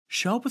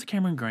Show Up with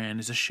Cameron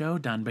Grant is a show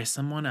done by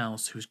someone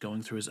else who's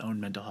going through his own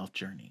mental health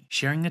journey,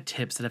 sharing the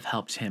tips that have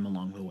helped him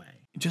along the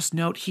way. Just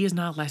note, he is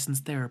not a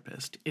licensed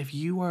therapist. If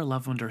you or a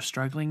loved one are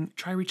struggling,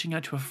 try reaching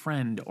out to a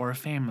friend or a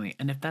family,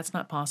 and if that's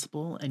not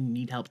possible and you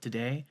need help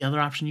today, the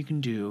other option you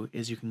can do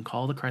is you can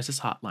call the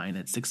crisis hotline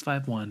at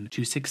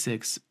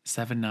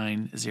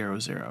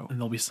 651-266-7900, and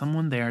there'll be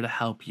someone there to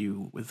help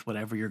you with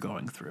whatever you're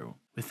going through.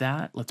 With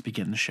that, let's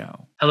begin the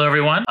show. Hello,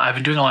 everyone. I've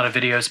been doing a lot of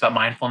videos about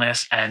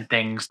mindfulness and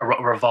things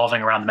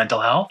revolving around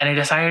mental health. And I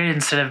decided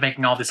instead of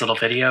making all these little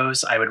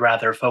videos, I would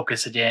rather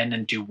focus it in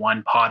and do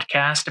one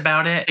podcast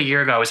about it. A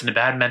year ago, I was in a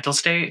bad mental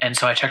state. And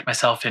so I checked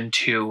myself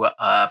into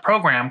a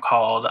program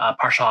called a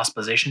Partial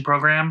Hospitalization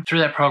Program. Through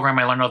that program,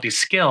 I learned all these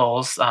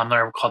skills that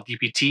are called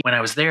DBT. When I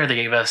was there, they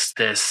gave us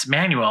this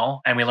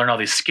manual and we learned all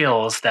these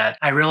skills that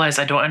I realized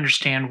I don't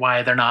understand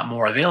why they're not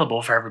more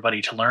available for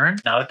everybody to learn.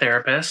 Not a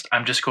therapist.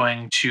 I'm just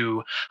going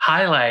to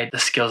highlight the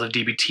skills of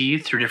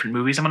DBT through different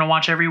movies I'm going to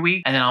watch every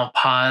week. And then I'll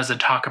pause and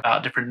talk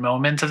about different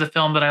moments of the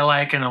film that I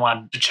like and I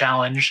want to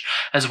challenge,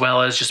 as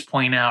well as just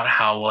point out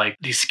how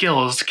these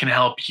skills can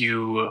help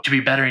you to be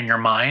better in your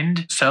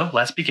mind. So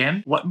let's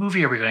begin. What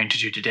movie are we going to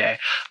do today?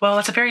 Well,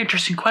 it's a very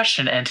interesting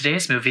question. And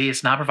today's movie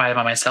is not provided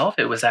by myself.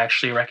 It was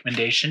actually a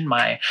recommendation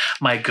by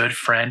my good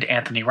friend,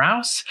 Anthony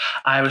Raus.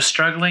 I was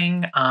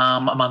struggling a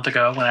month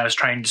ago when I was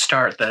trying to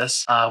start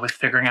this with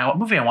figuring out what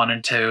movie I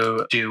wanted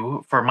to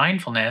do for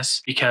mindfulness,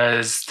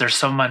 because there's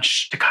so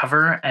much to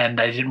cover and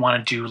I didn't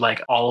want to do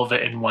all of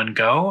it in one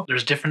go.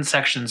 There's different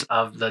sections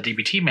of the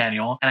DBT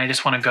manual and I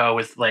just want to go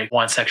with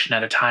one section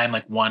at a time,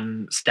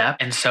 one step.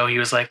 And so he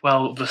was like,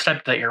 well, the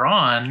step that you're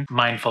on,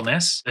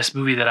 mindfulness, this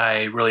movie that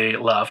I really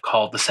love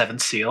called The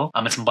Seventh Seal.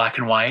 It's in black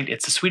and white.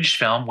 It's a Swedish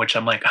film, which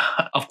I'm like,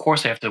 of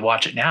course I have to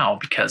watch it now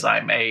because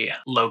I'm a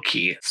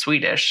low-key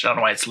Swedish. I don't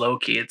know why it's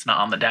low-key. It's not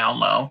on the down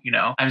low,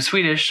 I'm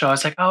Swedish. So I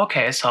was like, oh,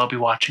 okay. So I'll be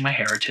watching my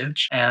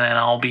heritage and then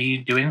I'll be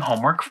doing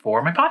homework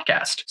for my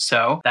podcast.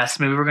 So that's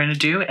the movie we're going to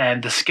do.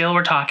 And the skill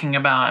we're talking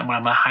about and what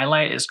I'm going to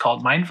highlight is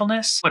called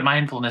mindfulness. What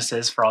mindfulness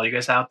is for all you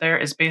guys out there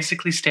is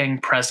basically staying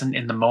present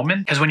in the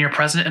moment. Because when you're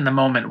present in the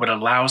moment, what it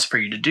allows for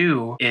you to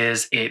do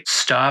is it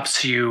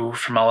stops you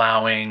from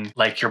allowing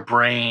your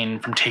brain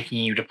from taking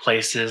you to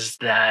places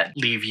that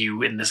leave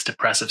you in this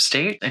depressive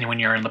state. And when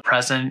you're in the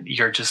present,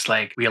 you're just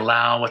we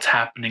allow what's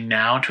happening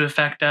now to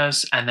affect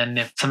us. And then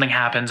if something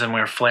happens and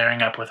we're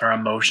flaring up with our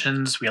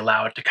emotions, we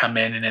allow it to come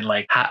in and then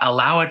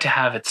allow it to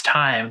have its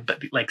time,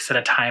 but set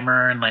a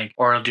timer and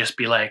or it'll just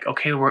be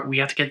okay, we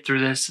have to get through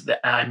this.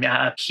 I'm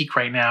at a peak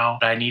right now,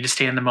 but I need to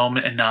stay in the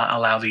moment and not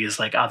allow these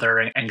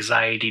other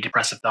anxiety,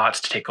 depressive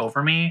thoughts to take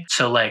over me.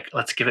 So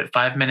let's give it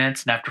 5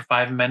 minutes. And after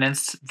 5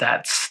 minutes,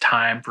 that's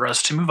time for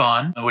us to move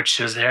on, which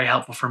is very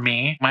helpful for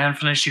me.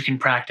 Mindfulness you can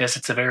practice.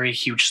 It's a very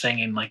huge thing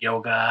in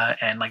yoga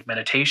and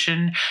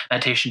meditation.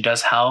 Meditation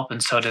does help.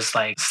 And so does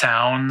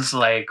sounds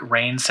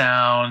rain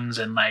sounds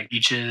and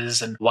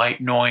beaches and white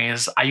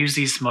noise. I use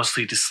these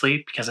mostly to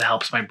sleep because it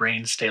helps my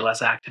brain stay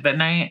less active at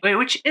night,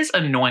 which is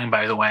annoying,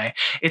 by the way.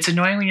 It's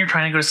annoying when you're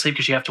trying to go to sleep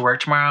because you have to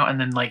work tomorrow and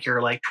then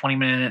you're 20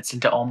 minutes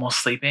into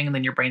almost sleeping and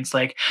then your brain's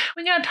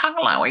we gotta talk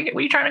a lot. What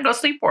are you trying to go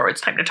sleep for?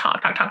 It's time to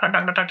talk.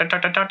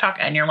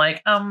 And you're I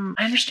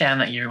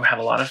understand that you have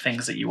a lot of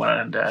things that you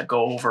wanted to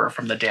go over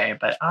from the day,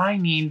 but I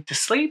need to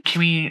sleep. Can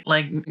we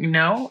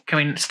no? Can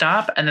we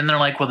stop? And then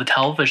they're well, the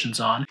television's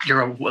on.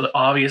 You're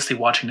obviously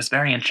watching this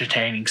very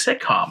entertaining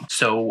sitcom.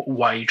 So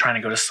why are you trying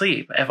to go to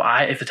sleep?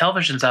 If the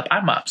television's up,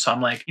 I'm up. So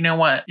I'm you know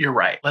what? You're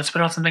right. Let's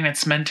put on something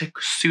that's meant to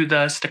soothe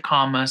us, to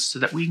calm us so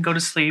that we can go to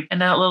sleep.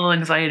 And that little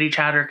anxiety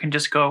chatter can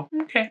just go,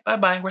 okay,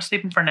 bye-bye. We're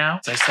sleeping for now.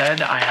 As I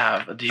said, I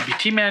have a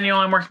DBT manual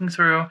I'm working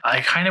through.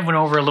 I kind of went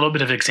over a little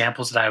bit of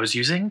examples that I was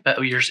using, but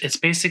it's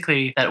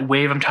basically that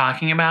wave I'm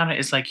talking about.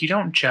 It's you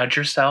don't judge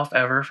yourself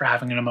ever for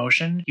having an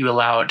emotion. You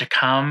allow it to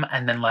come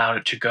and then allow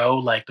it to go,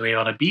 like the wave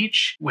on a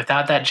beach.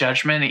 Without that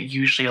judgment, it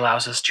usually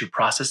allows us to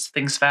process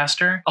things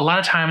faster. A lot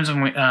of times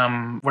when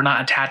we're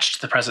not attached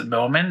to the present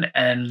moment,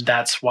 and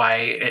that's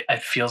why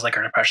it feels like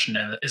our depression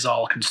is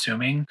all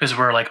consuming, because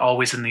we're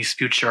always in these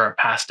future or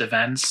past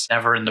events,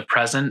 never in the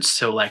present.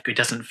 So it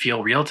doesn't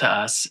feel real to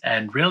us.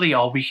 And really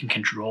all we can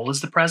control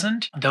is the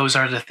present. Those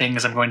are the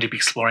things I'm going to be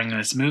exploring in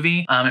this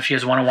movie. If you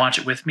guys want to watch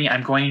it with me,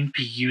 I'm going to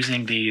be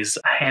using these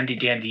handy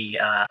dandy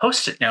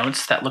post-it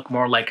notes that look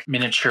more like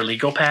miniature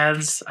legal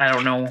pads. I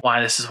don't know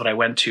why this is what I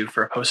went to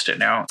for a post-it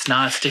note. It's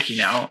not a sticky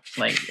note.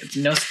 It's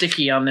no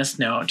sticky on this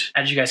note.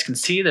 As you guys can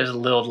see, there's a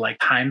little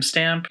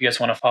timestamp. You guys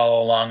want to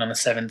follow along on the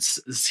Seventh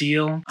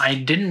Seal. I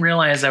didn't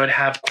realize I would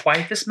have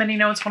quite this many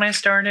notes when I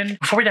started.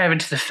 Before we dive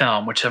into the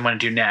film, which I'm going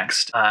to do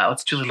next,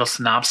 let's do a little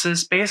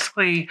synopsis.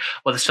 Basically,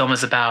 what this film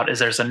is about is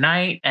there's a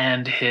knight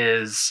and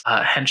his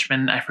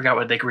henchmen. I forgot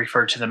what they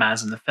refer to them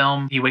as in the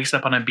film. He wakes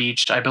up on a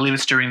beach. I believe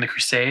it's during the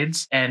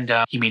Crusades, and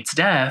he meets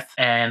death,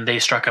 and they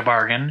struck a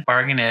bargain.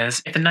 Bargain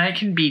is, if the knight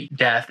can beat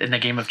death in the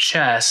game of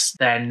chess,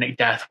 then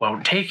death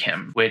won't take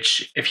him.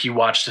 Which, if you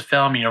watch the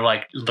film, you know,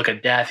 like, look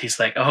at death, he's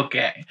like,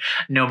 okay,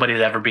 nobody's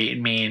ever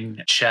beaten me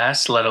in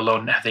chess, let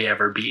alone have they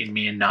ever beaten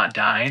me and not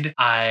died.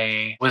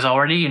 I was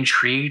already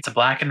intrigued. It's a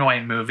black and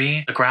white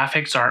movie. The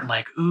graphics aren't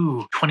like,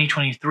 ooh,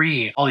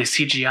 2023, all these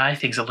CGI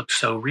things that look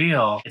so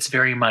real. It's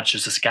very much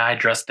just this guy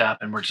dressed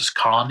up and we're just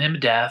calling him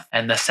death.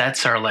 And the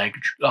sets are like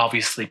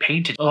obviously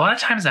painted. A lot of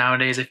times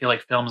nowadays, I feel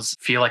like films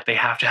feel like they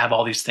have to have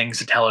all these things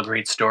to tell a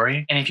great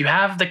story. And if you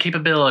have the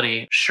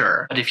capability,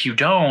 sure. But if you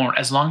don't,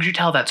 as long as you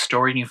tell that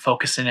story and you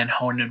focus in and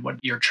hone in what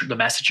the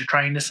message you're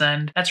trying to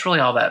send, that's really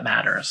all that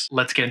matters.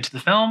 Let's get into the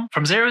film.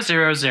 From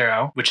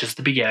 000, which is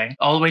the beginning,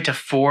 all the way to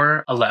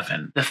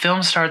 411. The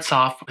film starts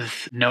off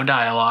with no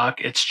dialogue.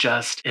 It's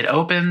just, it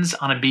opens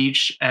on a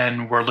beach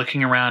and we're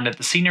looking around at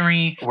the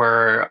scenery.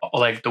 We're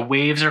like, the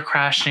waves are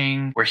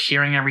crashing. We're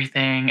hearing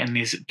everything. And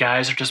these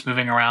guys are just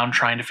moving around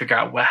trying to figure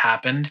out what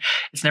happened.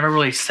 It's never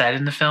really said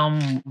in the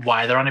film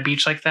why they're on a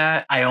beach like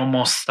that. I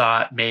almost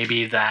thought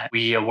maybe that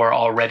we were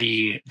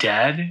already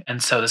dead.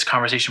 And so this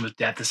conversation with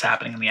death is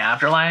happening in the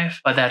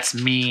afterlife. But that's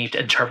me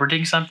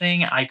interpreting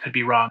something. I could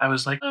be wrong. I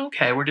was like,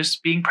 okay, we're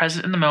just being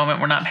present in the moment.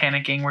 We're not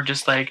panicking. We're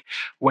just like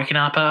waking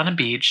up on a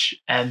beach.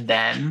 And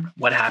then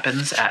what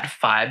happens at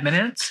 5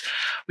 minutes?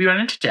 We run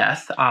into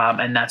death.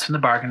 And that's when the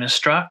bargain is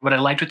struck. What I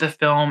liked with the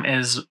film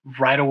is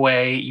right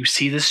away, you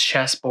see this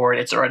chessboard.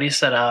 It's already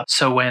set up.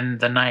 So when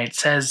the knight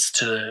says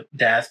to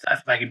death,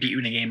 if I could beat you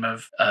in a game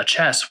of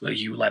chess, will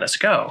you let us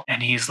go?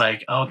 And he's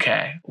like,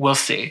 okay, we'll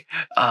see.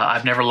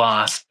 I've never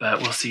lost,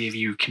 but we'll see if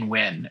you can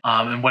win.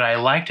 And what I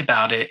liked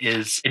about it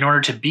is, in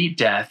order to beat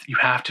death, you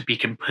have to be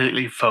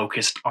completely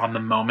focused on the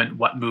moment.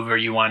 What move are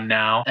you on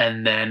now?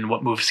 And then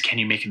what moves can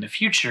you make in the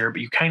future?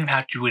 But you kind of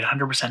have to be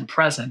 100%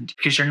 present,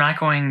 because you're not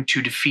going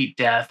to defeat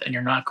death and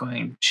you're not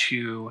going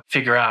to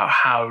figure out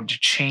how to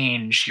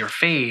change your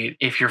fate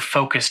if you're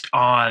focused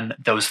on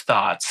those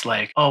thoughts.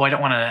 Like, oh, I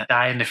don't want to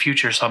die in the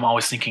future, so I'm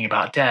always thinking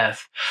about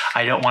death.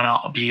 I don't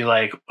want to be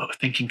like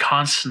thinking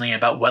constantly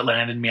about what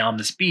landed me on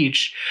this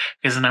beach,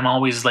 because then I'm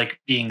always like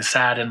being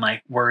sad and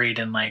like worried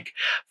and like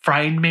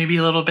frightened maybe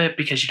a little bit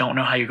because you don't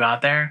know how you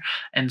got there.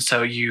 And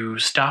so you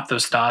stop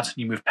those thoughts and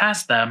you move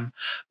past them,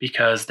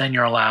 because then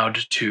you're allowed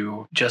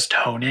to just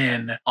hone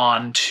in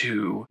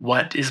onto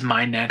what is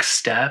my next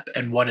step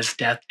and what is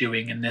death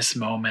doing in this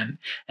moment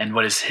and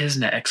what is his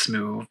next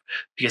move,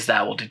 because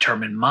that will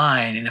determine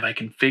mine. And if I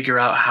can figure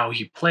out how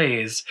he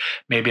plays,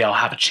 maybe I'll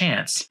have a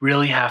chance.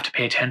 Really have to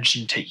pay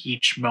attention to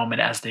each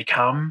moment as they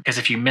come, because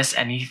if you miss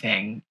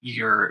anything,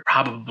 you're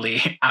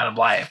probably out of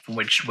life,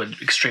 which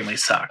would extremely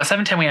suck. At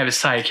 7:10, we have his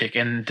sidekick,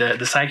 and the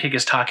sidekick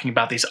is talking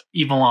about these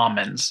evil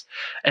omens.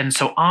 And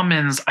so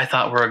omens, I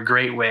thought, were a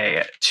great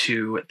way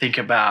to think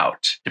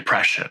about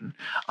depression.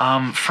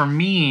 For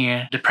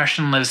me,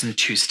 depression lives in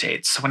two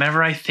states. So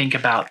whenever I think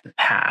about the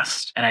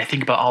past and I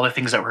think about all the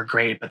things that were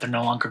great, but they're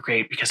no longer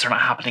great because they're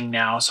not happening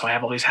now. So I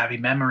have all these happy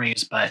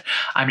memories, but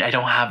I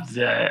don't have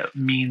the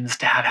means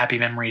to have happy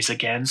memories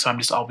again. So I'm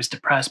just always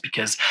depressed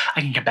because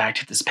I can get back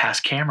to this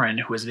past Cameron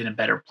who was in a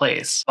better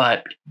place.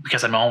 But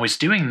because I'm always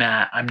doing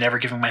that, I'm never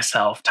giving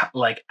myself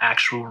like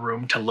actual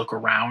room to look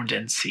around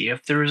and see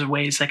if there's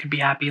ways I can be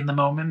happy in the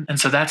moment. And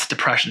so that's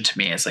depression to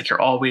me. It's like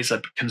you're always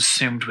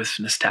consumed with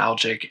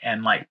nostalgic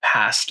and like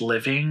past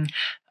living.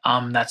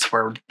 That's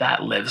where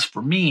that lives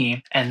for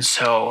me. And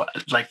so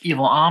like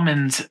evil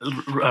omens,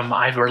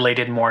 I've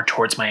related more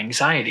towards my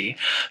anxiety,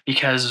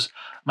 because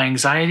my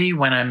anxiety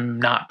when I'm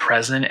not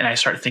present and I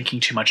start thinking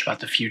too much about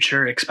the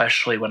future,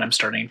 especially when I'm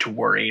starting to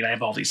worry and I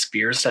have all these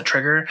fears that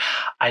trigger,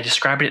 I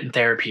described it in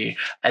therapy.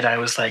 And I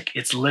was like,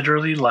 it's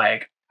literally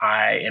like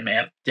I am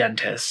at a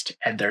dentist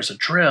and there's a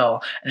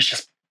drill and it's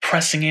just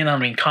pressing in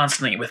on me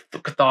constantly with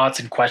thoughts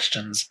and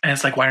questions. And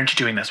it's like, why aren't you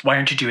doing this? Why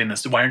aren't you doing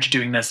this? Why aren't you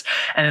doing this?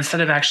 And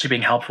instead of actually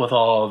being helpful with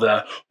all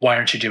the why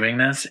aren't you doing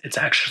this, it's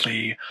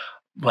actually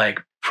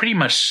like pretty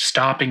much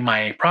stopping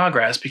my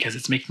progress, because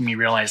it's making me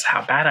realize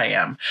how bad I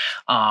am.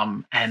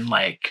 And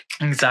like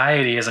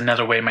anxiety is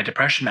another way my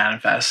depression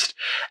manifests.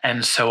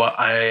 And so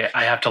I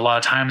have to a lot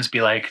of times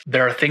be like,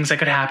 there are things that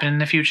could happen in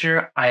the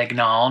future. I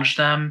acknowledge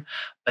them,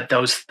 but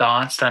those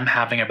thoughts that I'm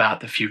having about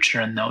the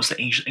future and those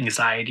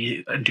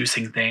anxiety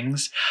inducing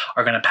things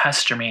are going to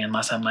pester me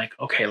unless I'm like,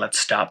 okay, let's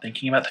stop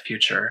thinking about the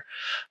future.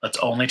 Let's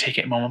only take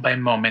it moment by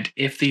moment.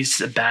 If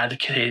these bad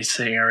case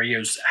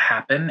scenarios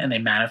happen and they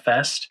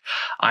manifest,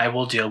 I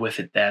will deal with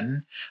it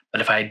then.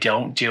 But if I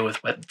don't deal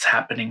with what's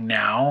happening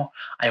now,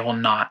 I will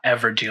not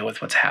ever deal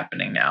with what's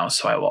happening now.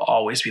 So I will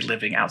always be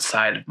living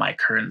outside of my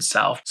current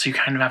self. So you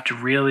kind of have to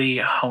really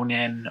hone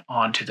in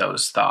onto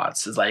those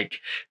thoughts. It's like,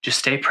 just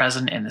stay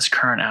present in this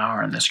current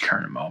hour, in this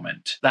current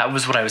moment. That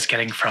was what I was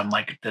getting from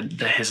like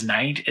his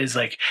night, is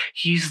like,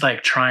 he's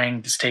like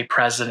trying to stay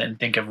present and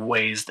think of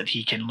ways that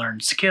he can learn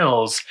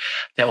skills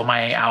that will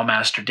might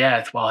outmaster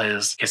death, while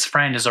his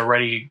friend is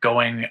already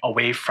going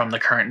away from the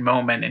current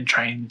moment and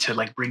trying to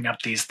like bring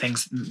up these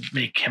things,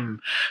 make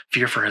him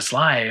fear for his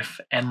life.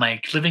 And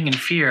like living in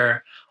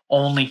fear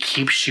only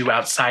keeps you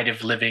outside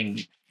of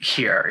living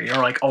here. You're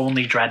like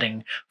only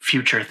dreading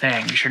future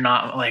things. You're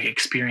not like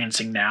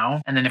experiencing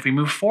now. And then if we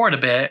move forward a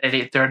bit, at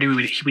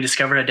 8:30 we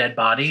discovered a dead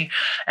body,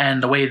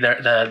 and the way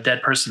the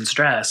dead person's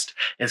dressed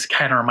is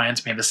kind of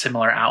reminds me of a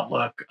similar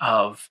outlook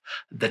of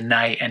the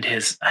knight and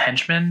his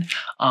henchman.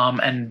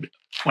 And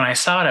when I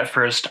saw it at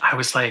first, I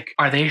was like,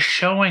 are they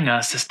showing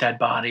us this dead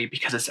body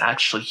because it's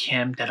actually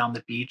him dead on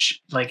the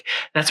beach? Like,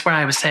 that's where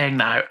I was saying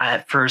that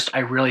at first I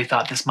really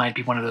thought this might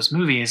be one of those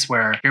movies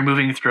where you're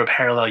moving through a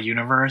parallel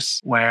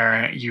universe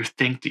where you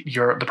think that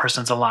the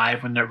person's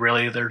alive when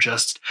they're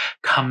just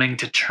coming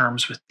to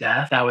terms with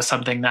death. That was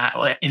something that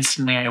like,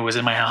 instantly it was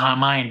in my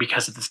mind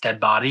because of this dead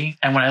body.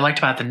 And what I liked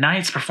about the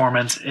knight's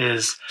performance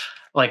is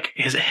like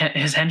his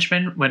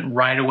henchman went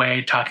right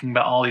away talking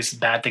about all these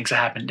bad things that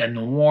happened in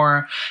the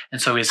war, and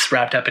so he's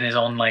wrapped up in his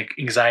own like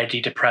anxiety,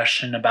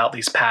 depression about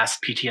these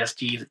past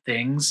PTSD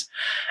things,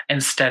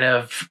 instead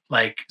of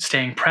like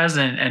staying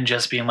present and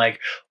just being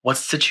like,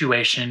 what's the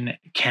situation?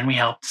 Can we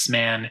help this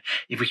man?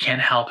 If we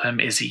can't help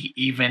him, is he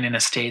even in a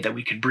state that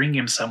we could bring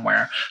him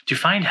somewhere to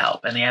find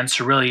help? And the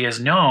answer really is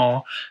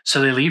no. So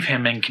they leave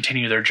him and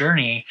continue their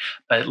journey.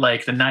 But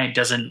like the knight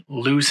doesn't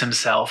lose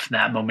himself in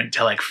that moment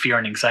to like fear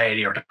and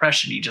anxiety or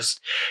depression. He just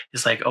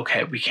is like,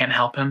 okay, we can't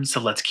help him, so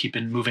let's keep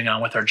moving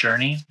on with our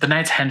journey. The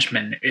knight's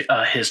henchman,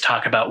 his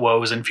talk about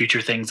woes and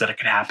future things that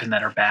could happen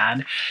that are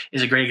bad,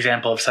 is a great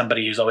example of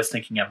somebody who's always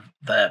thinking of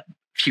the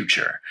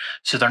future.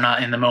 So they're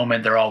not in the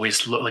moment, they're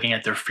always looking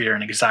at their fear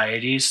and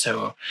anxiety,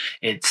 so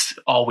it's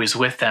always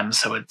with them,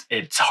 so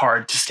it's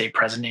hard to stay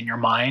present in your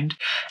mind.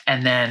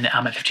 And then at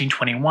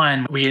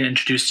 1521 we get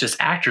introduced to this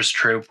actors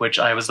troupe, which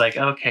I was like,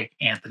 okay,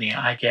 Anthony,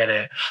 I get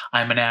it,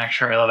 I'm an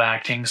actor, I love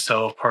acting,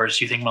 so of course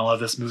you think I'm gonna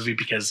love this movie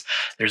because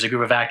there's a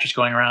group of actors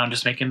going around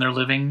just making their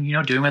living,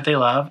 doing what they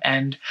love.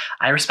 And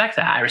I respect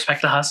that. I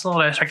respect the hustle,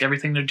 I respect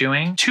everything they're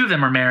doing. Two of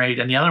them are married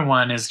and the other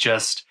one is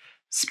just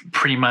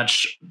pretty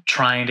much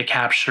trying to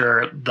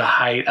capture the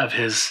height of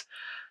his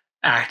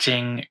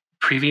acting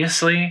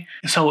previously.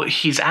 So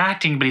he's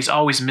acting, but he's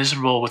always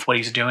miserable with what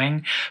he's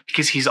doing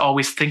because he's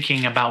always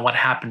thinking about what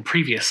happened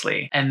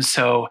previously. And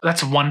so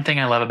that's one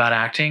thing I love about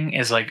acting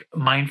is like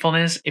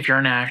mindfulness. If you're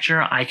an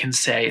actor, I can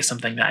say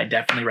something that I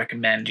definitely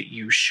recommend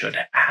you should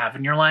have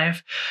in your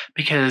life,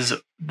 because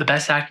the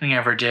best acting I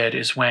ever did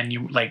is when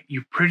you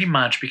pretty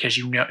much, because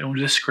you know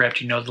the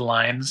script, you know the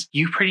lines,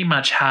 you pretty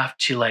much have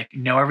to like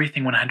know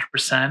everything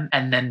 100%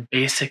 and then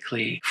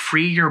basically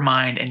free your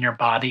mind and your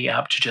body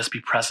up to just be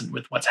present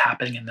with what's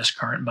happening in this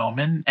current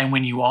moment. And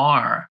when you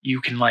are, you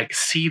can like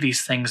see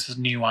these things with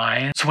new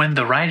eyes. So when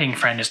the writing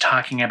friend is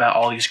talking about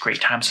all these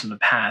great times from the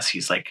past,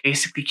 he's like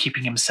basically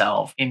keeping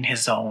himself in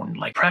his own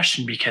like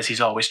depression because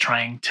he's always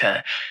trying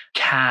to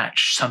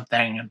catch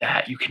something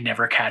that you can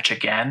never catch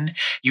again.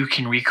 You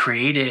can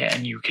recreate it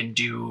and you can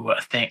do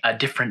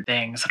different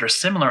things that are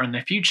similar in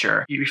the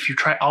future. If you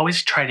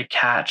always try to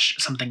catch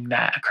something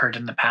that occurred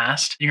in the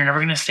past, you're never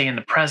going to stay in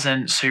the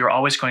present, so you're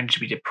always going to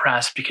be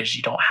depressed because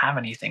you don't have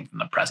anything from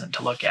the present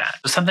to look at.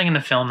 So something in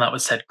the film that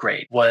was said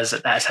great was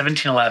that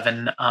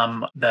 1711,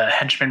 the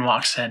henchman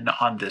walks in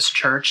on this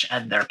church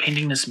and they're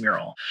painting this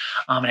mural,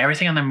 and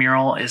everything on the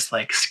mural is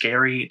like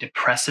scary,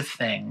 depressive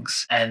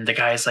things, and the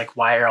guy's like,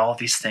 why are all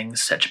these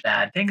things such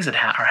bad things that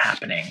are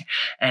happening?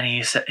 And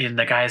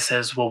the guy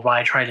says, well,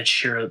 why try to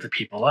cheer the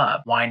people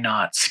up? Why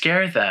not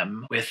scare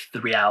them with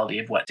the reality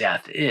of what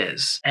death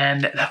is?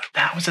 And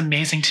that was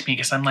amazing to me,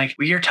 because I'm like,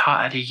 we are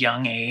taught at a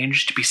young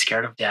age to be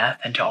scared of death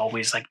and to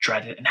always like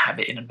dread it and have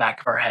it in the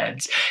back of our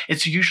heads.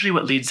 It's usually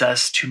what leads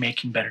us to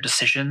making better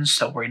decisions,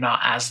 so we're not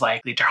as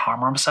likely to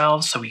harm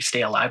ourselves, so we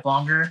stay alive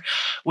longer,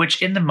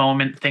 which in the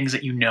moment, things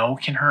that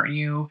can hurt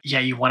you, yeah,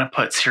 you want to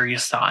put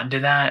serious thought into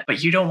that,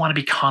 but you don't want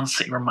to be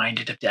constantly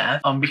reminded of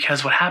death,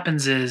 because what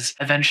happens is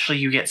eventually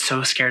you get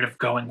so scared of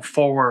going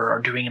forward or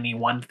doing any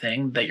one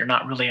thing that you're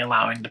not really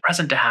allowing the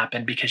present to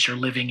happen, because you're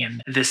living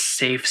in this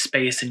safe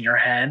space in your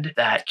head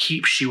that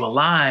keeps you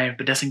alive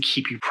but doesn't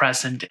keep you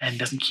present and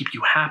doesn't keep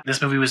you happy.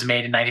 This movie was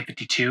made in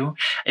 1952.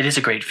 It is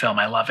a great film.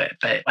 I love it.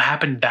 But what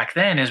happened back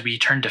then is we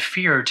turned to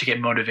fear to get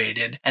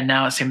motivated, and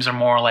now it seems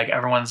more like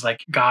everyone's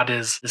like, God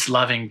is this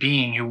loving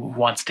being who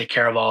wants to take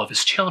care of all of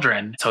his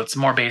children. So it's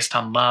more based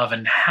on love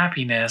and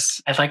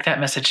happiness. I like that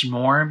message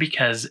more,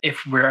 because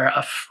if we're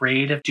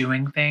afraid of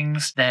doing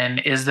things, then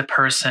is the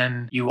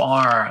person you you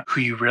are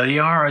who you really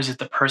are, or is it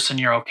the person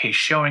you're okay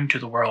showing to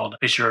the world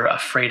because you're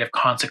afraid of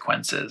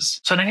consequences?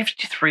 So in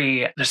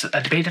 1953, there's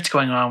a debate that's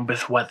going on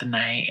with what the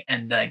knight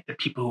and like the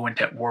people who went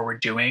to war were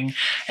doing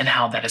and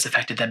how that has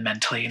affected them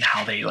mentally and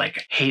how they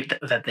like hate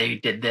that they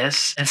did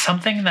this. And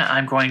something that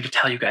I'm going to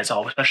tell you guys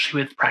all,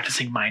 especially with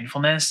practicing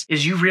mindfulness,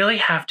 is you really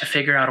have to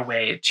figure out a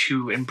way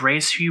to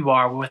embrace who you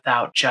are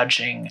without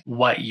judging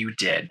what you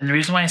did. And the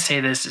reason why I say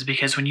this is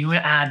because when you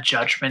add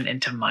judgment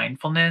into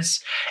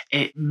mindfulness,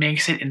 it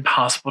makes it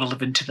impossible to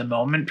live into the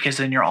moment, because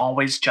then you're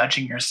always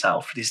judging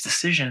yourself for these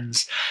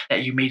decisions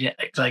that you made it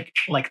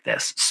like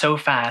this so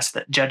fast,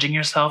 that judging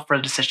yourself for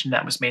a decision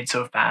that was made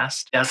so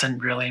fast doesn't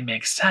really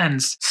make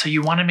sense. So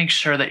you want to make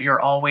sure that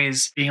you're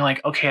always being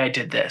like, okay, I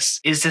did this.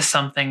 Is this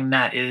something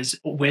that is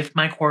with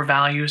my core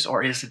values,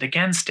 or is it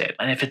against it?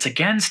 And if it's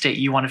against it,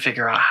 you want to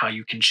figure out how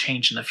you can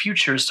change in the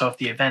future. So if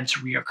the events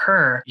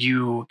reoccur,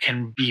 you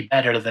can be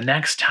better the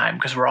next time,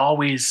 because we're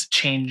always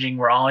changing,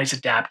 we're always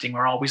adapting,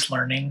 we're always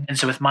learning. And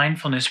so with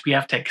mindfulness, we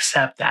have to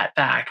accept that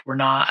fact. We're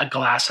not a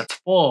glass that's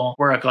full.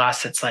 We're a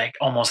glass that's like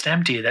almost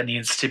empty, that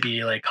needs to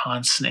be like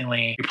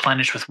constantly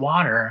replenished with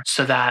water.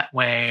 So that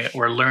way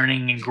we're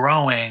learning and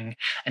growing,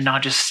 and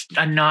not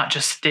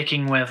just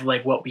sticking with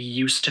like what we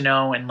used to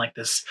know and like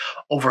this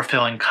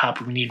overfilling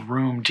cup. We need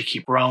room to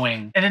keep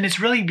growing. And then it's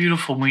really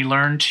beautiful when we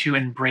learn to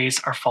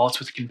embrace our faults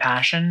with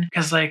compassion,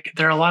 because like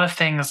there are a lot of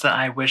things that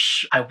I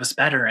wish I was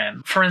better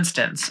in. For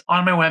instance,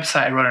 on my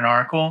website, I wrote an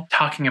article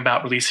talking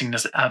about releasing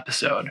this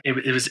episode.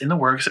 It was in the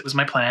works. It was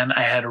my plan.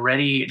 I had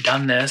already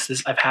done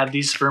this. I've had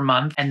these for a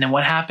month. And then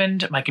what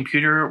happened? My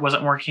computer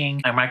wasn't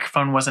working. My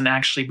microphone wasn't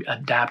actually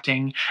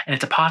adapting. And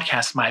it's a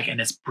podcast mic and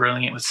it's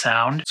brilliant with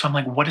sound. So I'm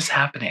like, what is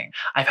happening?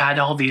 I've had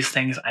all these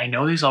things. I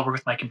know these all work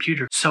with my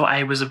computer. So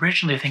I was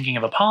originally thinking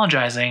of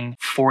apologizing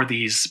for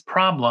these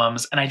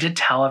problems. And I did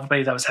tell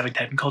everybody that I was having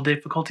technical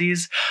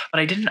difficulties, but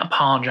I didn't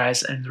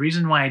apologize. And the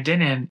reason why I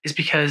didn't is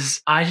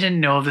because I didn't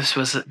know this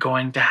was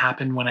going to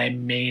happen when I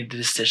made the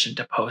decision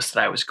to post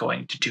that I was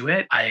going to do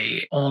it.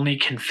 I only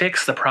can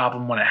fix the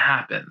problem when it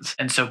happens.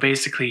 And so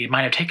basically it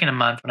might have taken a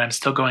month, but I'm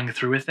still going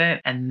through with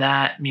it. And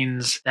that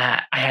means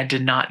that I had to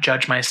not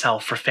judge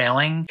myself for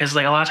failing. Because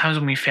like a lot of times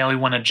when we fail, we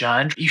want to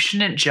judge. You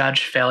shouldn't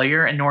judge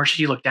failure, and nor should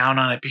you look down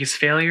on it, because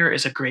failure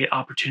is a great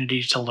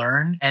opportunity to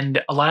learn.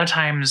 And a lot of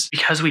times,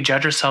 because we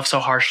judge ourselves so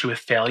harshly with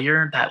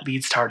failure, that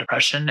leads to our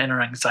depression and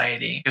our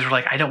anxiety. Because we're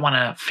like, I don't want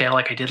to fail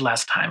like I did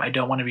last time. I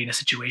don't want to be in a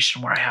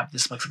situation where I have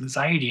this much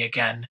anxiety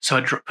again. So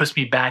it puts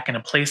me back in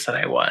a place that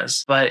I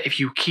was. But if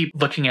you keep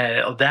looking at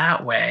it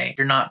that way,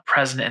 you're not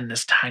present in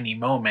this tiny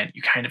moment.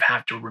 You kind of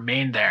have to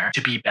remain there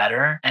to be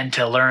better and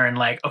to learn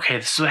like, okay,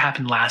 this is what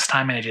happened last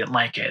time and I didn't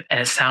like it. And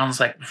it sounds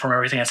like from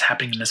everything that's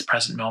happening in this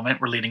present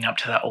moment, we're leading up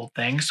to that old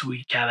thing. So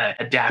we gotta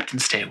adapt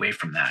and stay away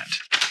from that.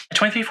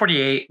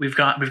 2348, we've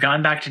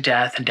gone back to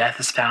Death, and Death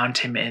has found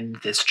him in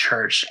this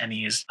church, and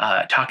he's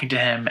talking to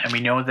him, and we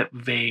know that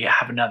they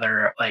have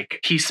another like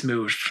piece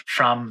moved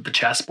from the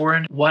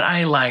chessboard. What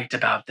I liked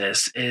about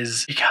this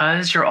is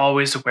because you're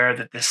always aware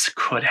that this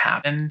could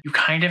happen, you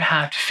kind of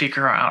have to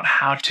figure out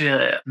how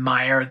to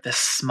admire the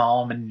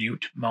small,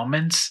 minute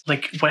moments.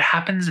 Like what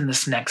happens in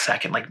this next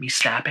second, like me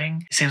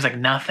snapping, it seems like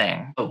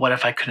nothing, but what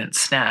if I couldn't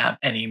snap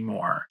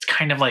anymore? It's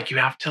kind of like you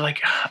have to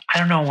like, I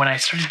don't know, when I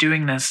started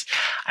doing this,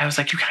 I was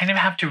like, you kind of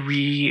have to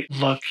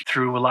re-look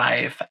through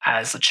life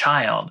as a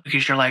child,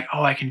 because you're like,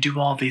 oh, I can do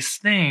all these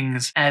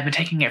things and I've been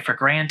taking it for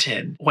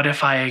granted. What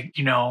if I,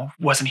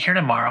 wasn't here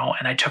tomorrow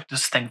and I took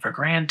this thing for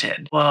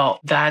granted? Well,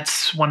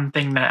 that's one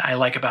thing that I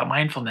like about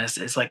mindfulness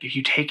is like, if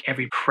you take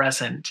every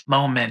present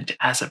moment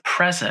as a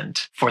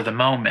present for the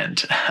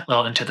moment,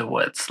 little into the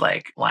woods,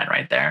 like line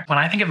right there. When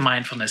I think of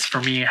mindfulness,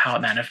 for me, how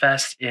it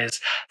manifests is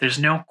there's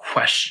no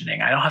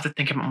questioning. I don't have to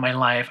think about my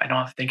life. I don't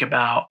have to think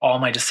about all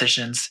my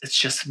decisions. It's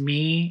just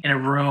me in a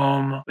room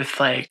with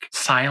like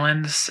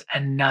silence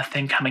and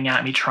nothing coming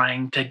at me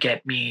trying to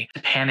get me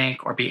to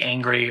panic or be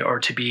angry or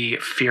to be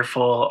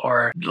fearful,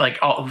 or like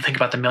I'll think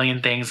about the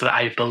million things that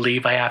I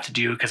believe I have to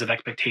do because of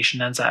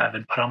expectations that I've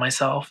been put on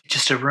myself.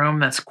 Just a room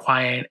that's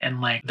quiet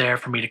and like there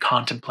for me to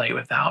contemplate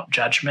without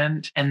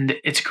judgment. And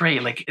it's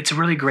great. Like it's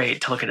really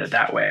great to look at it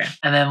that way.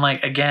 And then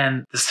like,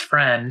 again, this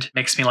friend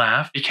makes me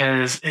laugh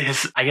because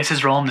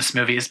his role in this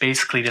movie is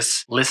basically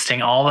just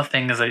listing all the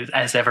things that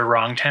has ever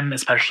wronged him,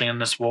 especially in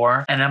this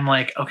war. And I'm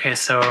like, okay,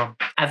 so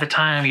at the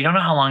time, you don't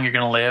know how long you're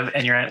going to live,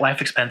 and your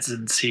life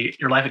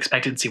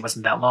expectancy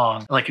wasn't that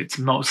long. Like it's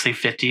mostly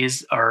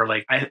 50s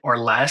or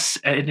less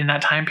in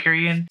that time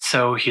period.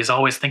 So he's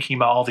always thinking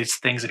about all these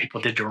things that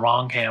people did to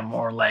wrong him,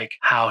 or like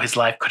how his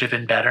life could have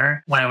been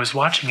better. When I was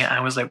watching it,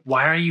 I was like,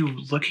 why are you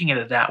looking at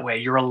it that way?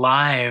 You're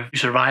alive. You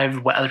survived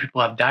what other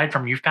people have died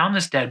from. You found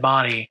this dead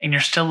body, and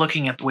you're still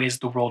looking at the ways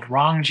the world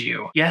wronged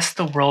you. Yes,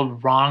 the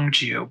world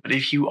wronged you, but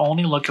if you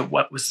only look at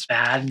what was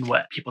bad and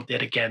what people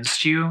did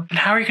against you, then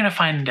how are you going to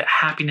find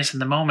happiness in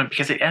the moment?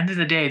 Because at the end of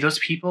the day, those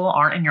people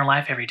aren't in your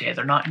life every day.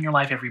 They're not in your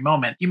life every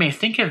moment. You may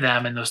think of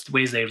them in those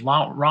ways they've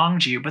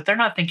wronged you, but they're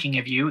not thinking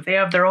of you. They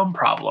have their own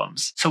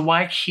problems. So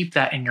why keep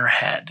that in your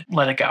head?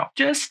 Let it go.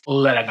 Just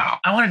let it go.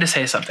 I wanted to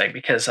say something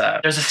because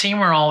there's a scene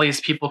where all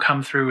these people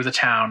come through the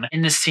town.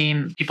 In this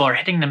scene, people are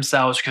hitting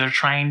themselves because they're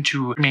trying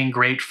to remain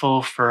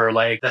grateful for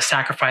like the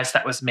sacrifice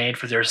that was made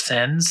for their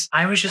sins.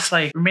 I was just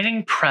like,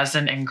 remaining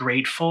present and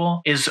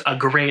grateful is a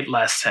great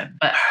lesson,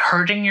 but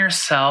hurting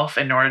yourself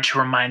in order to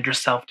remind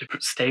yourself to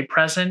stay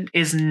present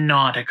is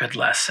not a good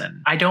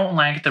lesson. I don't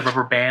like the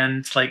rubber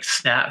band like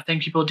snap thing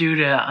people do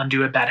to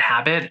undo a bad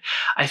habit.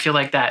 I feel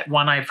like that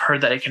one, I've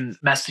heard that it can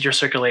mess with your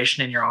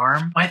circulation in your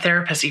arm. My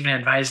therapist even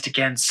advised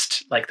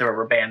against like the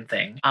rubber band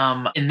thing.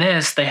 In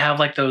this, they have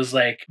like those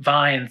like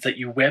vines that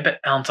you whip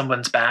on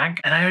someone's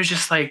back. And I was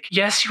just like,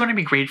 yes, you want to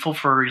be grateful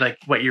for like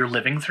what you're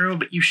living through,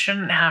 but you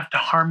shouldn't have to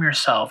harm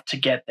yourself to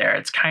get there.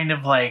 It's kind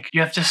of like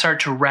you have to start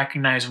to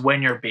recognize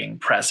when you're being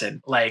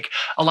present. Like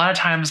a lot of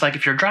times, like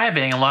if you're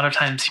driving, a lot of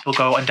times people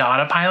go into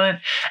autopilot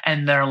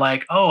and they're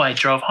like, oh, I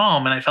drove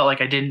home and I felt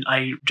like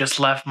I just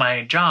left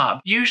my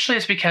job. Usually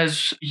it's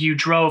because you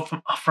drove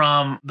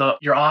from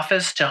your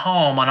office to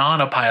home on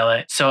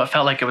autopilot. So it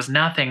felt like it was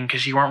nothing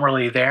because you weren't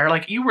really there.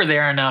 Like you were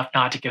there enough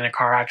not to get in a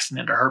car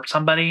accident or hurt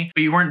somebody,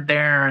 but you weren't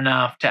there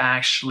enough to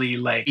actually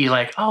like be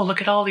like, oh,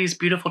 look at all these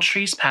beautiful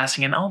trees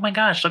passing and oh my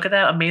gosh, look at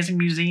that amazing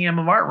museum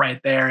of art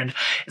right there. And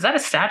is that a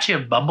statue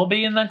of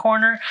Bumblebee in the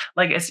corner?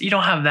 Like you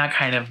don't have that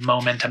kind of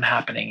momentum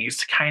happening.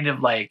 It's kind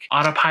of like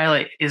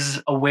autopilot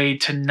is a way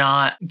to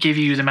not give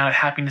you the amount of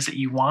happiness that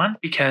you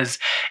want because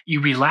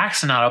you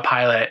relax in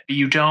autopilot, but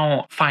you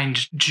don't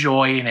find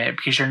joy in it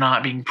because you're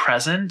not being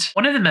present.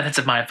 One of the methods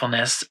of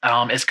mindfulness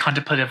is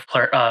contemplative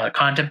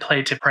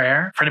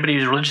prayer. For anybody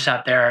who's religious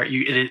out there,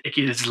 it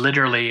is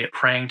literally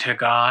praying to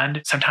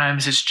God.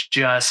 Sometimes it's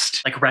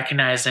just like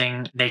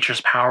recognizing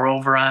nature's power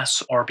over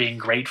us or being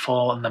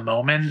grateful in the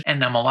moment.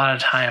 And a lot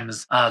of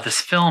times this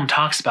film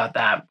talks about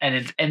that.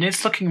 And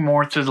it's looking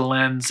more through the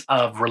lens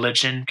of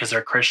religion because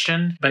they're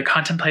Christian, but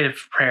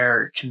contemplative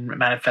prayer can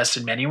manifest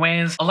in many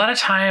ways. A lot of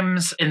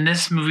times in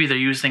this movie, they're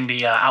using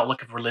the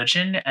outlook of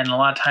religion. And a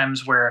lot of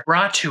times we're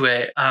brought to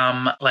it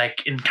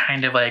like in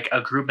kind of like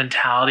a group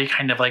mentality,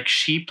 kind of like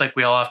sheep, like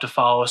we all have to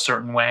follow a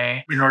certain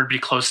way in order to be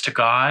close to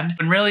God.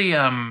 And really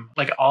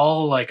like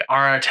all like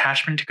our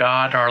attachment to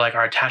God or like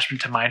our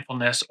attachment to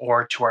mindfulness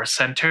or to our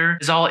center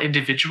is all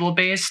individual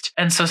based.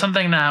 And so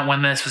something that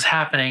when this was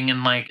happening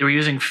and like they were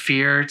using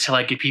fear to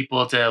like get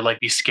people to like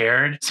be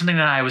scared, something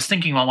that I was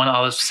thinking about when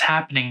all this was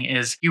happening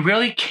is you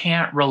really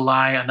can't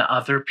rely on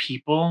other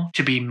people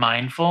to be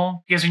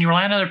mindful because when you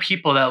rely on other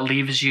people, that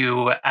leaves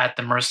you at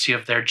the mercy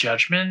of their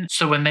judgment.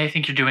 So when they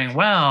think you're doing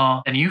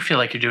well, then you feel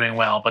like you're doing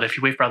well. But if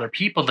you wait for other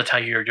people to tell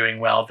you you're doing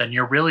well, then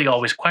you're really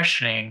always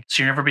questioning.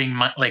 So you're never being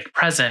like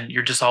present.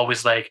 You're just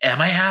always like,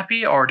 am I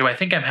happy or do I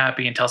think I'm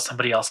happy until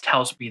somebody else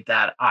tells me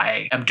that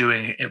I am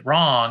doing it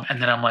wrong?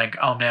 And then I'm like,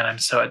 oh man, I'm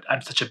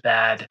such a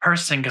bad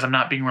person because I'm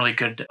not being really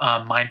good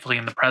mindfully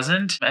in the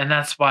present. And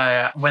that's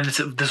why when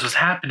this was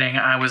happening,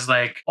 I was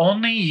like,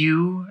 only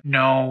you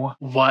know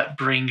what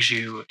brings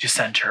you to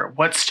center,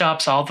 what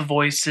stops all the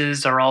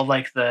voices or all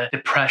like the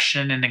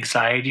depression and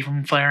anxiety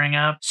from flaring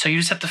up. So you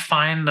just have to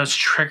find those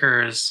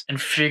triggers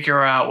and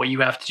figure out what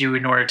you have to do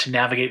in order to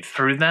navigate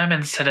through them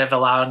instead of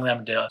allowing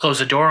them to close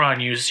the door on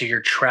you so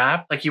you're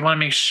trapped. Like you want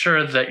to make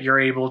sure that you're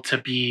able to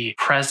be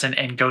present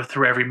and go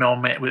through every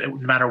moment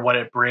no matter what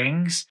it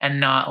brings and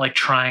not like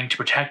trying to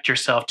protect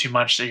yourself too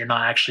much that you're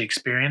not actually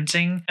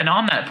experiencing. And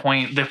on that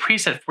point, the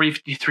priest at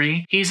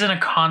 4053, he's in a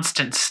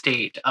constant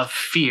state of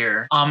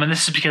fear. And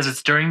this is because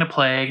it's during the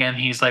plague and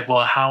he's like,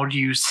 well, how do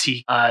you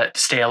seek to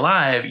stay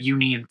alive? You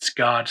need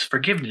God's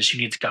forgiveness.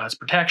 You need God's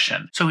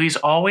protection. So he's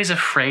always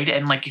afraid.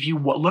 And like, if you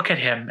look at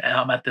him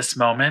at this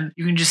moment,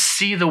 you can just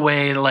see the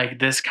way like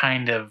this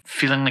kind of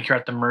feeling like you're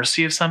at the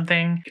mercy of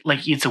something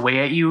like eats away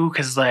at you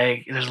because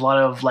like there's a lot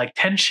of like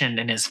tension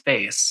in his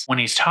face when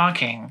he's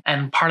talking.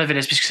 And part of it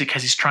is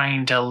because he's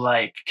trying to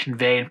like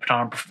convey and put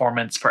on a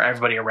performance for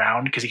everybody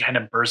around because he kind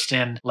of burst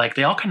in, like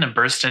they all kind of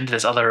burst into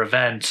this other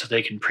event so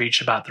they can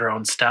preach about their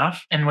own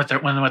stuff. And what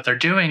they're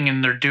doing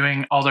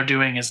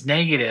is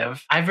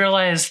negative. I've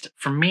realized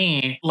for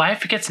me,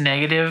 life gets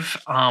negative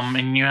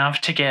and you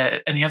have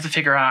to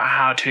figure out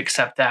how to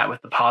accept that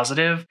with the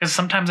positive. Because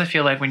sometimes I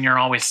feel like when you're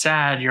always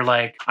sad, you're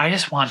like, I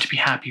just want to be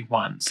happy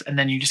once. And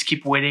then you just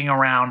keep waiting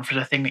around for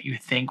the thing that you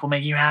think will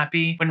make you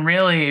happy. When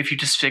really, if you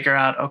just figure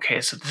out,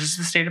 okay, so this is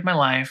the state of my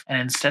life.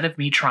 And instead of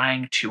me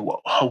trying to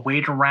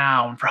wait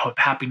around for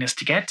happiness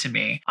to get to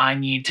me, I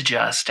need to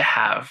just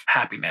have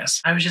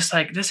happiness. I was just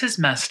like, this is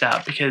messed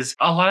up because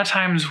a lot of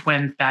times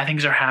when bad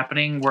things are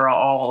happening, we're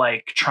all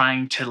like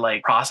trying to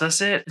like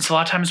process it. And so a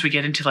lot of times we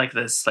get into like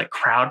this like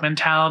crowd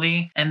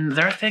mentality. And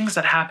there are things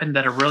that happen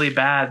that are really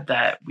bad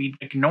that we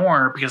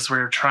ignore because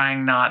we're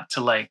trying not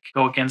to like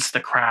go against the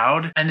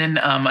crowd. And then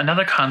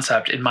another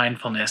concept in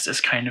mindfulness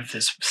is kind of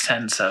this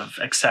sense of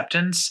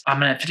acceptance. At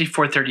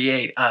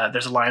 5438,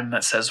 there's a line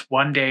that says,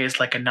 one day is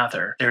like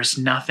another. There's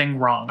nothing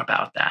wrong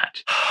about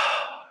that.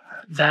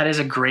 That is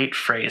a great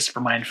phrase for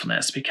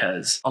mindfulness,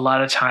 because a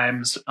lot of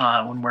times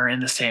when we're in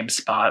the same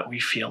spot, we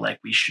feel like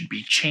we should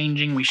be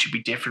changing, we should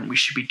be different, we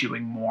should be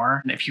doing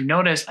more. And if you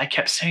notice, I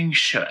kept saying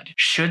should.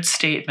 Should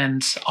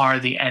statements are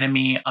the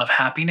enemy of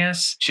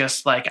happiness,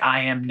 just like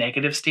I am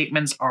negative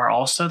statements are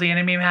also the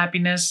enemy of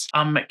happiness,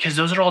 because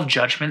those are all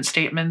judgment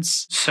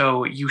statements.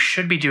 So you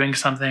should be doing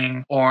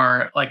something,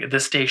 or like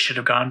this day should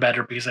have gone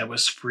better because I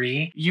was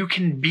free. You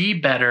can be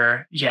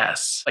better,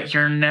 yes, but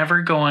you're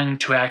never going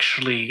to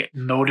actually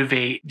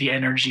motivate the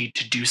energy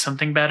to do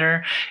something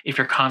better if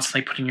you're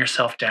constantly putting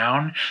yourself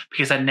down,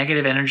 because that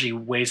negative energy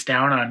weighs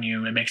down on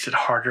you and makes it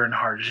harder and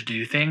harder to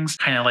do things,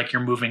 kind of like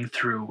you're moving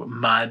through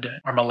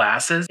mud or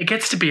molasses. It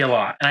gets to be a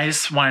lot. And I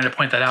just wanted to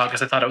point that out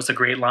because I thought it was a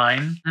great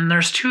line. And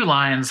there's two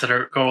lines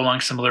that go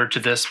along similar to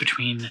this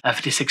between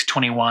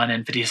 5621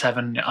 and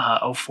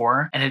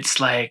 5704. And it's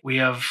like, we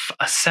have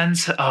a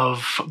sense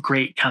of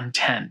great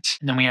content,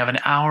 and then we have an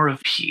hour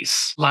of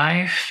peace.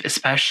 Life,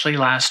 especially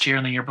last year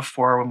and the year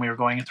before when we were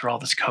going through all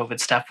this COVID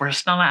stuff, we're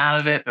still not out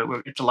of it, but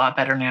it's a lot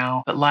better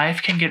now. But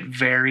life can get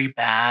very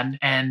bad.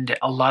 And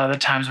a lot of the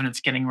times when it's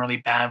getting really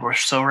bad, we're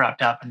so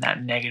wrapped up in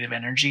that negative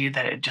energy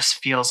that it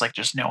just feels like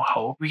there's no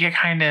hope. We get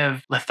kind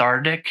of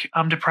lethargic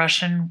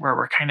depression,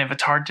 where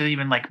it's hard to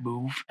even like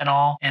move at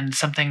all. And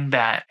something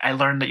that I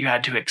learned that you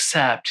had to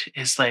accept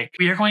is like,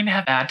 we are going to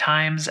have bad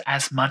times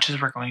as much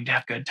as we're going to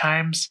have good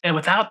times. And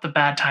without the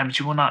bad times,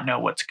 you will not know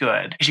what's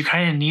good. Because you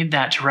kind of need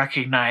that to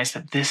recognize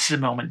that this is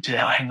a moment to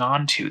hang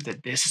on to,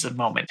 that this is a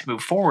moment to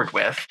move forward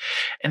with.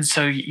 And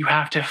so you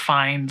have to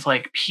find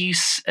like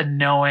peace and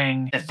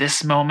knowing that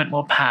this moment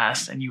will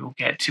pass and you will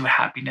get to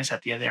happiness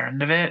at the other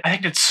end of it. I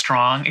think it's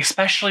strong,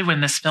 especially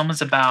when this film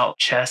is about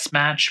chess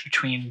match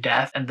between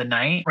death and the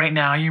knight. Right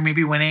now you may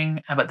be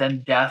winning, but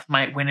then death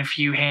might win a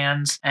few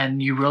hands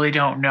and you really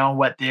don't know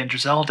what the end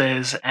result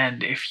is.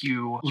 And if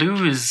you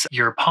lose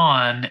your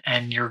pawn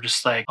and you're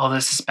just like, oh,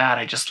 this is bad,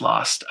 I just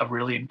lost a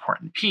really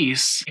important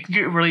piece, it can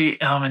get really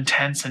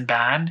intense and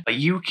bad, but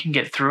you can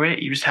get through it.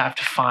 You just have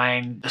to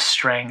find the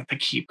strength to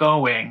keep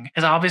going.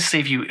 Because obviously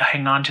if you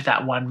hang on to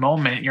that one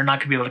moment, you're not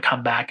going to be able to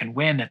come back and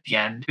win at the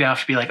end. You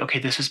have to be like, okay,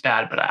 this is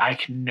bad, but I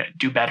can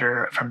do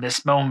better from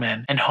this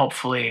moment, and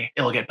hopefully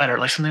it'll get better.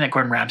 Like something that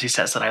Gordon Ramsay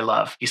says that I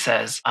love. He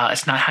says,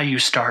 it's not how you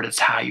start, it's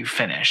how you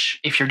finish.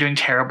 If you're doing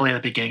terribly at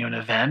the beginning of an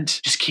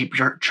event, just keep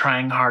your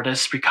trying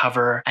hardest,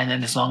 recover, and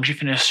then as long as you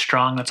finish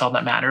strong, that's all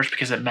that matters,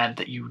 because it meant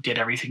that you did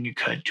everything you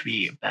could to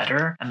be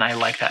better. And I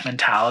like that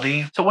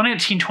mentality. So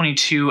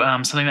 1822,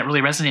 something that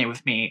really resonated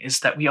with me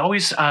is that we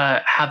always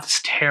have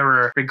this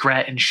terror,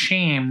 regret, and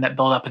shame that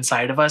build up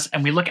inside of us,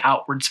 and we look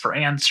outwards for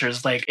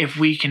answers. Like if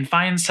we can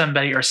find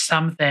somebody or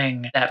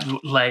something that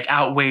like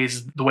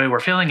outweighs the way we're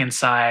feeling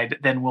inside,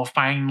 then we'll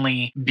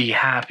finally be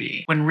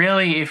happy. When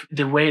really, if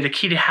the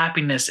key to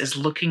happiness is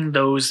looking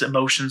those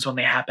emotions when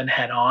they happen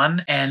head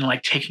on and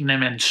like taking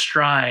them in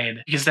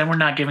stride, because then we're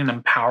not giving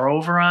them power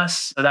over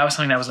us. So that was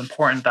something that was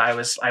important that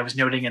I was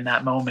noting in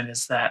that moment,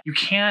 is that you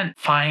can't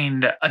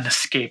find an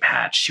escape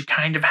hatch. You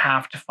kind of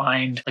have to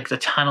find like the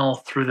tunnel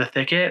through the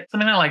thicket.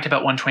 Something I liked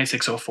about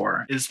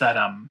 12604 is that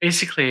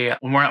basically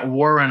when we're at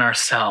war in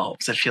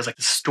ourselves, it feels like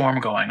the storm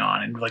going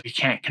on and like we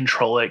can't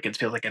control it. It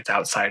feels like it's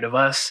outside of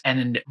us.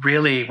 And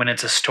really when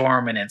it's a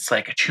storm and it's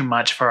like too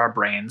much for our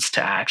brains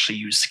to actually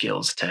use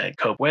skills to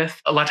cope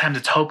with, a lot of times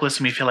it's hopeless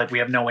and we feel like we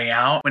have no way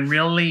out, when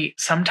really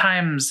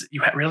sometimes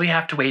you really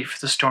have to wait for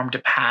the storm to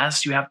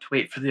pass. You have to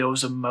wait for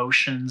those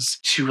emotions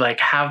to like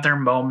have their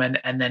moment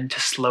and then to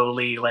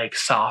slowly like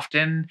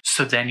soften.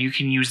 So then you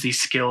can use these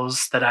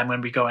skills that I'm going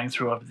to be going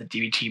through of the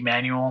DBT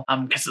manual.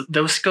 Because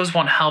those skills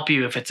won't help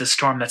you if it's a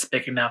storm that's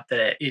big enough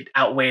that it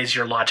outweighs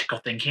your logical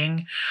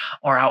thinking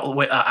or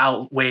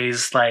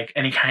outweighs like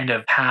any kind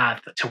of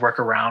path to work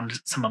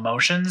around some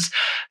emotions.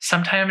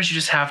 Sometimes you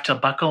just have to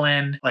buckle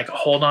in, like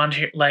hold on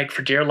to like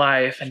for dear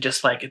life, and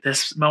just like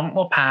this moment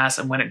will pass,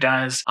 and when it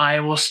does, I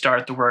will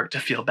start the work to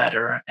feel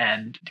better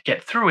and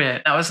get through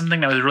it. That was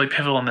something that was really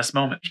pivotal in this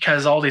moment,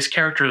 because all these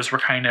characters were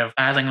kind of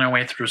battling their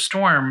way through a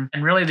storm,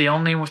 and really the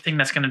only thing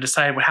that's going to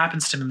decide what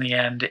happens to them in the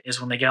end is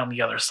when they get on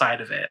the other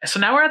side of it. So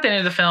now we're at the end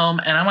of the film,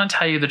 and I'm going to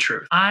tell you the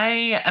truth.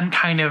 I am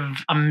kind of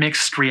a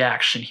mixed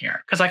reaction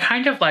here, because I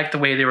kind of like the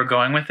way they were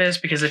going with this,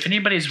 because if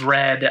anybody's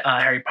read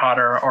Harry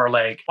Potter or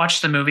like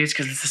watched the movies,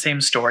 because it's the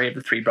same story of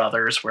the three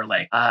brothers where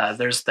like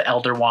there's the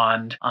Elder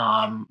Wand,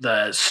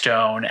 the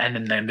stone, and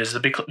then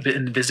the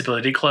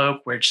invisibility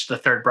cloak, which the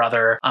third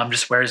brother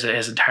just wears it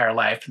his entire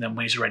life, and then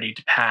when he's ready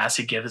to pass,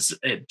 he gives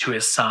it to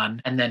his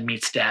son and then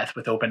meets death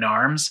with open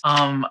arms.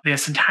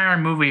 This entire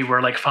movie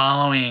we're like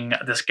following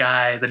this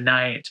guy, the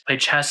knight, play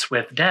chess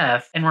with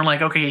death, and we're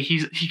like, okay,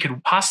 he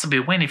could possibly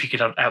win if he could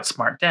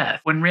outsmart death,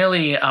 when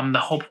really the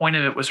whole point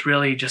of it was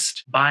really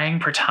just buying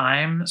for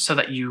time so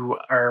you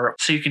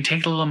can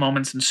take the little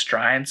moments in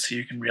stride, so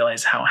you can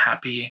realize how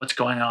happy what's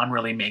going on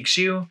really makes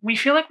you. We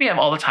feel like we have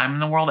all the time in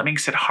the world. It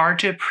makes it hard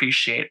to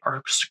appreciate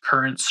our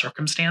current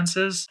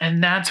circumstances,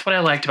 and that's what I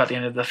liked about the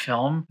end of the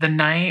film. The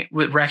knight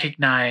would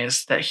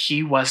recognize that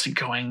he wasn't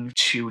going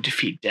to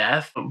defeat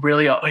death, but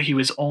really he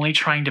was only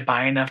trying to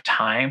buy enough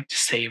time to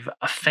save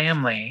a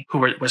family who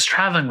was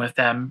traveling with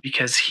them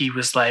because he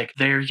was like,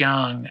 they're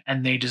young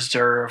and they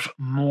deserve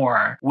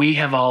more. We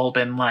have all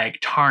been like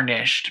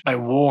tarnished by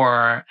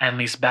war and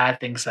these bad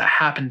things that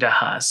happen to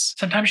us.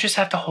 Sometimes you just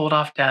have to hold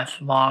off death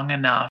long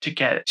enough to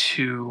get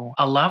to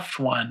a loved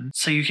one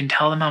so you can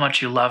tell them how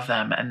much you love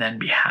them and then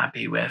be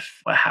happy with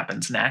what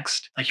happens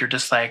next. Like you're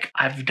just like,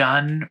 I've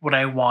done what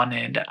I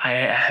wanted. I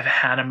have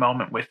had a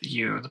moment with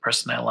you, the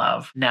person I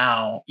love.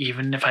 Now,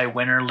 even if I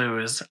win or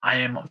lose, I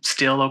am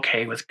still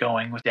okay with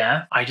going with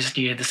death. I just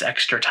needed this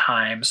extra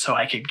time so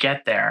I could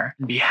get there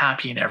and be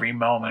happy in every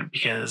moment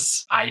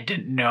because I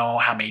didn't know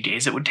how many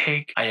days it would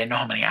take. I didn't know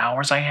how many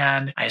hours I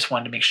had. I just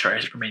wanted to make sure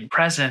I remained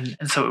present.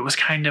 And so it was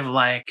kind of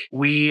like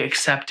we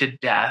accepted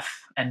death.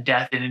 And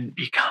death didn't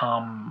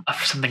become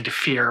something to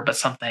fear, but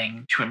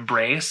something to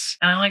embrace.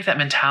 And I like that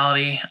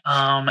mentality.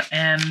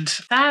 And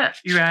that,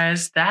 you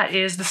guys, that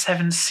is the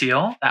seventh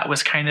seal. That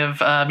was kind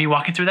of me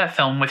walking through that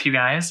film with you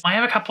guys. I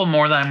have a couple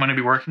more that I'm going to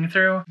be working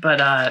through,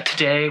 but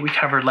today we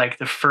covered like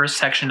the first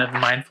section of the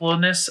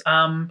mindfulness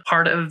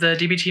part of the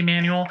DBT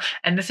manual.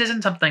 And this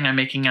isn't something I'm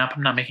making up.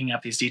 I'm not making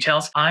up these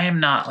details. I am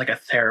not like a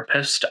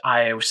therapist.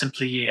 I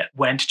simply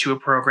went to a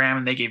program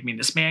and they gave me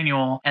this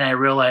manual, and I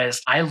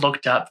realized I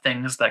looked up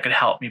things that could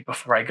help me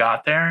before I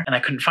got there, and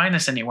I couldn't find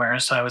this anywhere.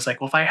 So I was like,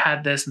 well, if I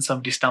had this and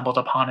somebody stumbled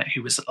upon it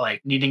who was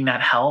like needing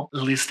that help,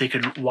 at least they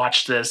could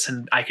watch this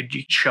and I could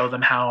show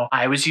them how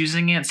I was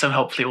using it. So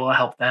hopefully it will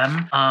help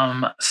them.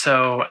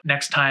 So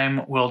next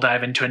time we'll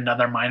dive into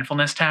another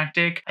mindfulness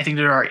tactic. I think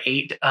there are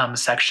 8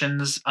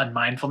 sections on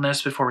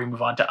mindfulness before we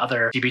move on to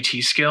other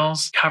DBT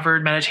skills.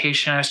 Covered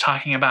meditation. I was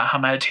talking about how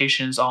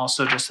meditation is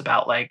also just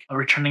about like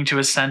returning to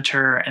a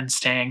center and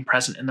staying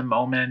present in the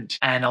moment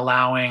and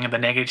allowing the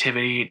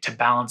negativity to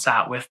balance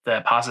out with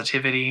the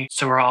positivity.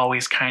 So we're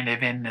always kind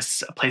of in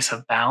this place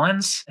of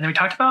balance. And then we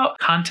talked about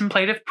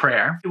contemplative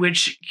prayer,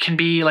 which can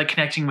be like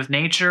connecting with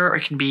nature, or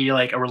it can be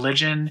like a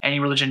religion, any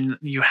religion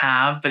you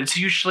have. But it's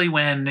usually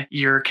when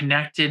you're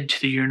connected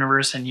to the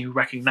universe and you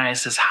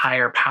recognize this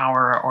higher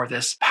power or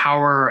this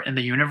power in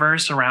the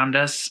universe around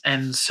us.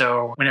 And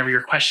so whenever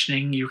you're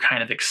questioning, you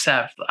kind of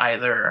accept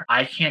either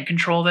I can't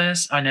control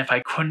this, and if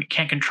I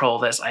can't control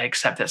this, I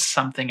accept that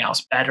something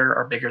else better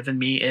or bigger than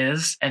me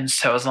is. And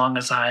so as long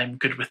as I'm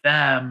good with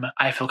them,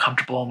 I feel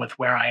comfortable with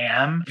where I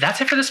am.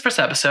 That's it for this first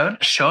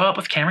episode. Show Up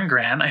with Cameron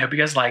Gran. I hope you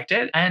guys liked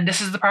it. And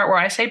this is the part where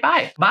I say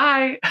bye.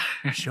 Bye.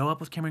 Show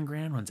Up with Cameron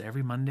Gran runs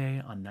every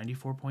Monday on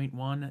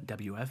 94.1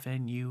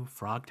 WFNU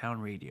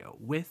Frogtown Radio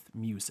with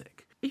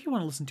music. If you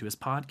want to listen to his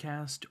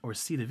podcast or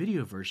see the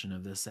video version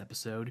of this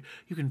episode,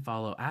 you can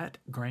follow at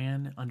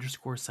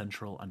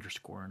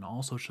Gran_Central_ on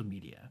all social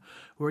media,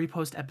 where we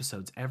post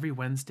episodes every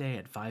Wednesday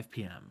at 5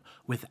 p.m.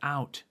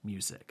 without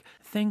music.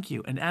 Thank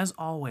you, and as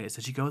always,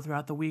 as you go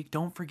throughout the week,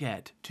 don't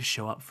forget to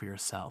show up for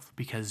yourself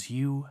because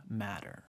you matter.